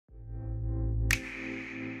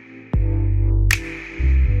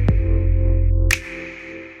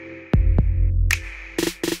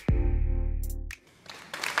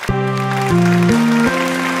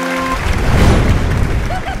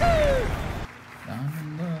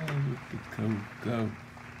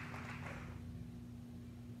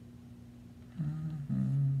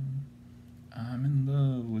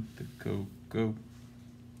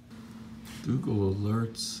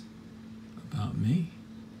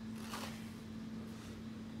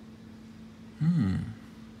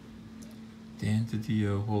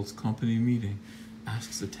DiDio holds company meeting,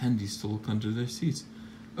 asks attendees to look under their seats.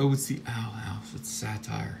 Oh, it's the Owl House. It's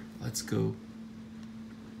satire. Let's go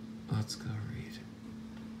read.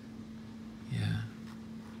 Yeah.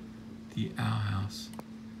 The Owl House.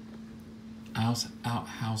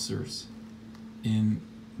 Outhousers. In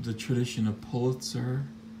the tradition of Pulitzer,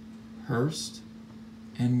 Hearst,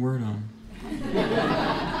 and Wordham.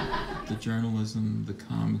 The journalism the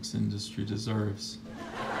comics industry deserves.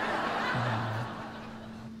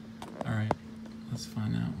 Alright, let's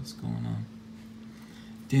find out what's going on.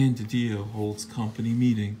 Dan DiDio holds company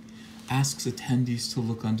meeting, asks attendees to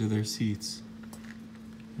look under their seats.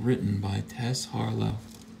 Written by Tess Harlow.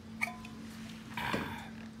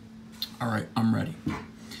 Alright, I'm ready.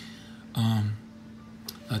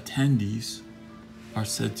 Attendees are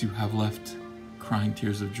said to have left crying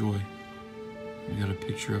tears of joy. We got a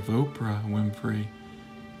picture of Oprah Winfrey,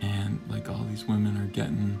 and like all these women are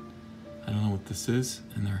getting, I don't know what this is,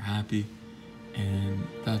 and they're happy. And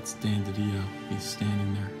that's Dan DiDio. He's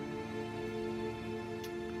standing there.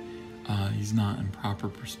 He's not in proper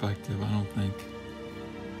perspective, I don't think.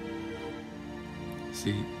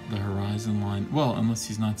 See the horizon line. Well, unless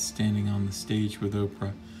he's not standing on the stage with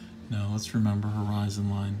Oprah. No, let's remember horizon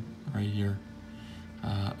line right here.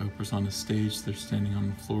 Oprah's on the stage, they're standing on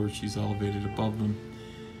the floor, she's elevated above them.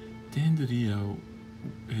 Dan DiDio,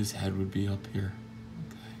 his head would be up here.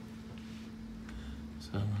 Okay.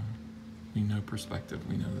 So, we know perspective.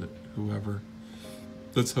 We know that whoever...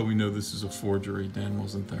 That's how we know this is a forgery. Dan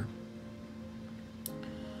wasn't there.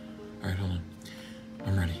 Alright, hold on.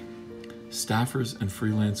 I'm ready. Staffers and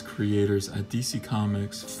freelance creators at DC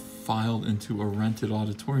Comics filed into a rented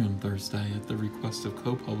auditorium Thursday at the request of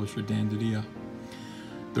co-publisher Dan DiDio.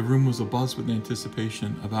 The room was abuzz with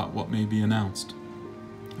anticipation about what may be announced.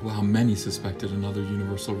 While many suspected another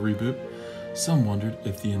Universal reboot, some wondered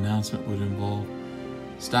if the announcement would involve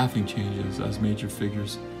staffing changes, as major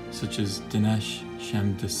figures such as Dinesh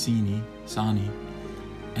Shamdasani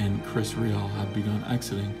and Chris Rial have begun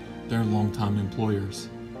exiting their longtime employers.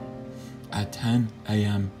 At 10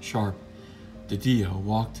 a.m. sharp, DiDio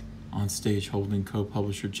walked on stage holding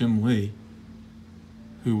co-publisher Jim Lee,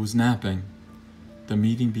 who was napping. The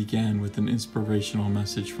meeting began with an inspirational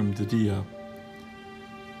message from DiDio.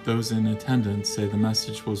 Those in attendance say the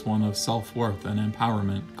message was one of self-worth and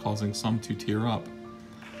empowerment, causing some to tear up.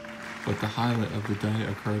 But the highlight of the day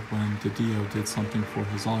occurred when DiDio did something for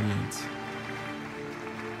his audience.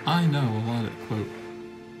 I know a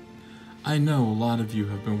lot of you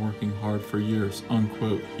have been working hard for years,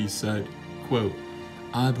 unquote, he said. Quote,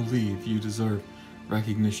 I believe you deserve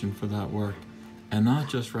recognition for that work, and not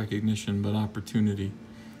just recognition, but opportunity.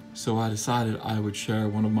 So I decided I would share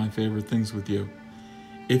one of my favorite things with you.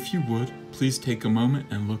 If you would, please take a moment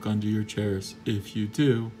and look under your chairs. If you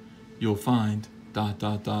do, you'll find... ...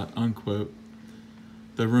 unquote.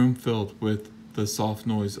 The room filled with the soft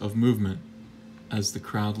noise of movement as the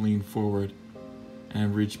crowd leaned forward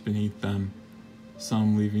and reached beneath them,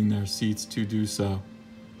 some leaving their seats to do so.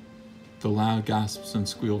 The loud gasps and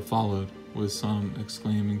squeal followed, with some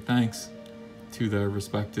exclaiming thanks to their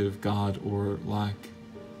respective god or lack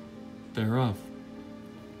thereof.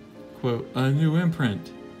 Quote, a new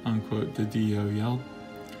imprint, unquote, DiDio yelled.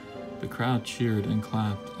 The crowd cheered and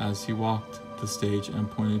clapped as he walked the stage and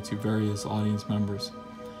pointed to various audience members.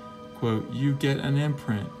 Quote, you get an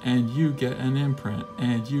imprint, and you get an imprint,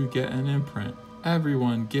 and you get an imprint.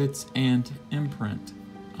 Everyone gets an imprint,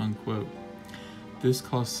 unquote. This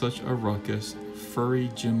caused such a ruckus, furry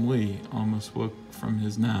Jim Lee almost woke from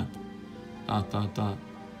his nap. ...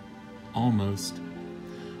 Almost.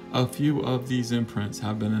 A few of these imprints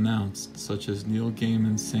have been announced, such as Neil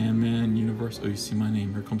Gaiman's Sandman Universe. Oh, you see my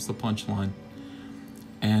name. Here comes the punchline.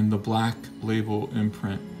 And the Black Label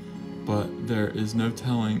imprint. But there is no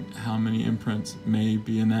telling how many imprints may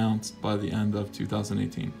be announced by the end of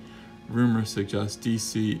 2018. Rumors suggest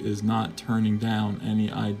DC is not turning down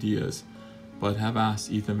any ideas, but have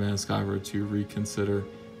asked Ethan Van Sciver to reconsider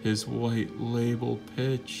his white label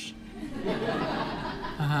pitch.